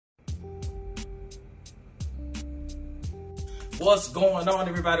What's going on,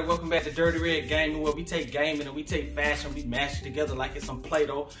 everybody? Welcome back to Dirty Red Gaming, where we take gaming and we take fashion, we mash it together like it's some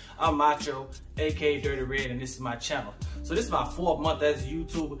Play-Doh. I'm Macho, aka Dirty Red, and this is my channel. So this is my 4th month as a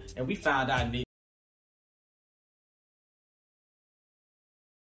YouTuber, and we found our niche.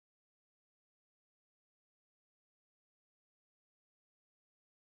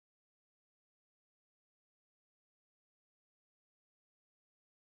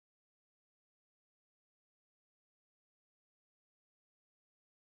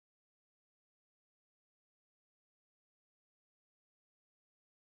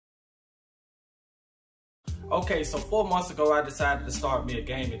 Okay, so 4 months ago, I decided to start me a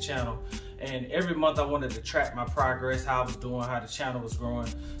gaming channel. And every month I wanted to track my progress, how I was doing, how the channel was growing.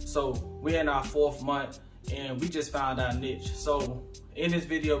 So we're in our 4th month and we just found our niche. So in this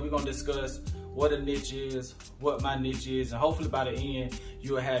video, we're gonna discuss what a niche is, what my niche is, and hopefully by the end,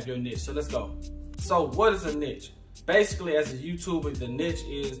 you'll have your niche. So let's go. So what is a niche? Basically, as a YouTuber, the niche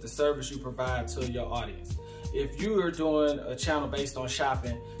is the service you provide to your audience. If you are doing a channel based on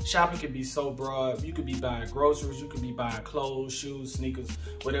shopping, shopping can be so broad. You could be buying groceries, you could be buying clothes, shoes, sneakers,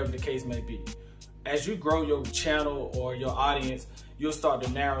 whatever the case may be. As you grow your channel or your audience, you'll start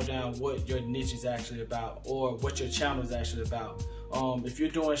to narrow down what your niche is actually about or what your channel is actually about. If you're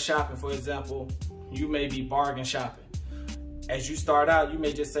doing shopping, for example, you may be bargain shopping. As you start out, you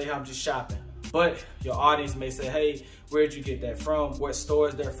may just say, I'm just shopping. But your audience may say, hey, where'd you get that from? What store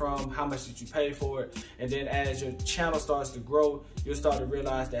is that from? How much did you pay for it? And then as your channel starts to grow, you'll start to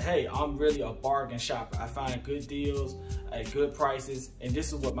realize that, hey, I'm really a bargain shopper. I find good deals at good prices, and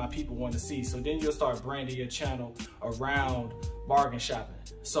this is what my people want to see. So then you'll start branding your channel around bargain shopping.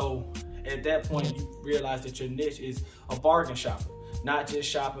 So at that point, you realize that your niche is a bargain shopper. Not just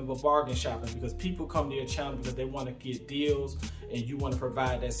shopping, but bargain shopping, because people come to your channel because they want to get deals and you want to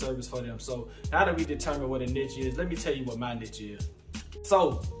provide that service for them. So now that we determine what a niche is, let me tell you what my niche is.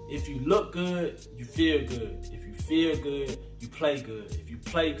 So if you look good, you feel good. If you feel good, you play good. If you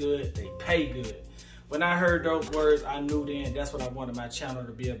play good, they pay good. When I heard those words, I knew then that's what I wanted my channel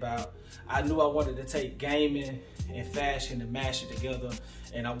to be about. I knew I wanted to take gaming and fashion and mash it together,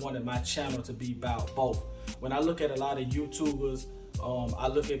 and I wanted my channel to be about both. When I look at a lot of YouTubers, I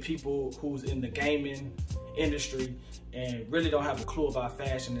look at people who's in the gaming industry and really don't have a clue about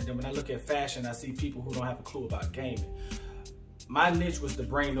fashion. And then when I look at fashion, I see people who don't have a clue about gaming. My niche was to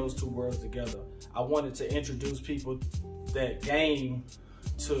bring those two worlds together. I wanted to introduce people that game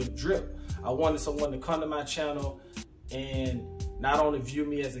to drip. I wanted someone to come to my channel and not only view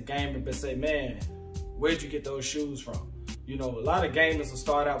me as a gamer, but say, man, where'd you get those shoes from? You know, a lot of gamers will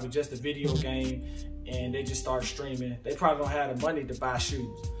start out with just a video game and they just start streaming. They probably don't have the money to buy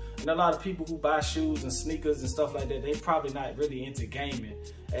shoes. And a lot of people who buy shoes and sneakers and stuff like that, they probably not really into gaming,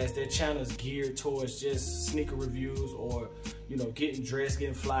 as their channel is geared towards just sneaker reviews or, you know, getting dressed,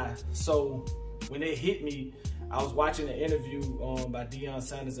 getting fly. So when it hit me, I was watching an interview by Deion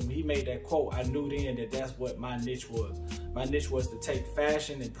Sanders, and he made that quote. I knew then that that's what my niche was. My niche was to take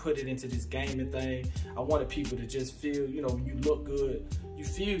fashion and put it into this gaming thing. I wanted people to just feel, you know, when you look good, you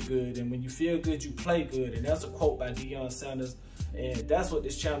feel good, and when you feel good, you play good. And that's a quote by Deion Sanders, and that's what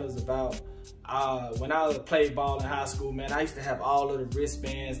this channel is about. When I played ball in high school, man, I used to have all of the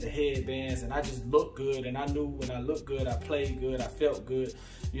wristbands, the headbands, and I just looked good. And I knew when I looked good, I played good, I felt good,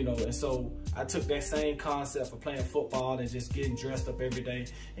 you know. And so I took that same concept for playing football and just getting dressed up every day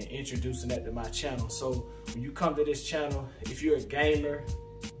and introducing that to my channel. So when you come to this channel, if you're a gamer,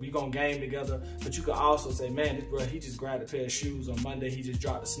 we gonna game together, but you can also say, man, this bro, he just grabbed a pair of shoes on Monday, he just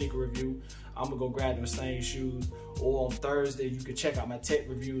dropped a sneaker review, I'm gonna go grab them same shoes. Or on Thursday, you can check out my tech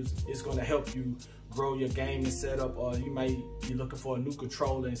reviews. It's gonna help you grow your gaming setup. Or you may be looking for a new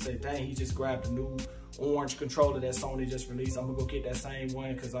controller and say, dang, he just grabbed a new orange controller that Sony just released. I'm gonna go get that same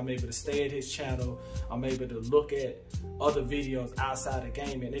one because I'm able to stay at his channel. I'm able to look at other videos outside of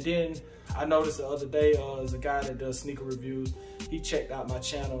gaming. And then I noticed the other day, there's a guy that does sneaker reviews. He checked out my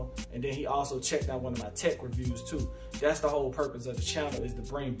channel, and then he also checked out one of my tech reviews too. That's the whole purpose of the channel, is to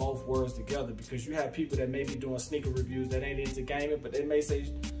bring both worlds together, because you have people that may be doing sneaker reviews that ain't into gaming, but they may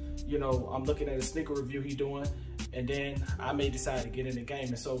say, you know, I'm looking at a sneaker review he doing, and then I may decide to get into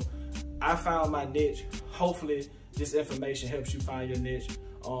gaming. So I found my niche. Hopefully this information helps you find your niche.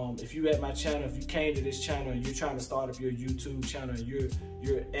 If you at my channel, if you came to this channel and you're trying to start up your YouTube channel, and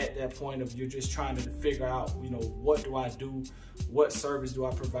you're at that point of you're just trying to figure out, you know, what do I do? What service do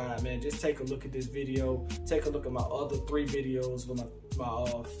I provide? Man, just take a look at this video. Take a look at my other 3 videos with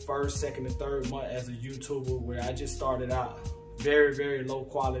my first, second, and third month as a YouTuber, where I just started out very, very low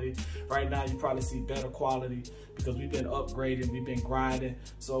quality. Right now, you probably see better quality because we've been upgrading, we've been grinding.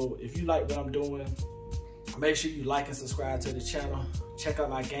 So if you like what I'm doing, Make sure you like and subscribe to the channel. Check out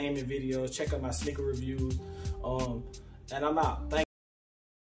my gaming videos. Check out my sneaker reviews. And I'm out. Thank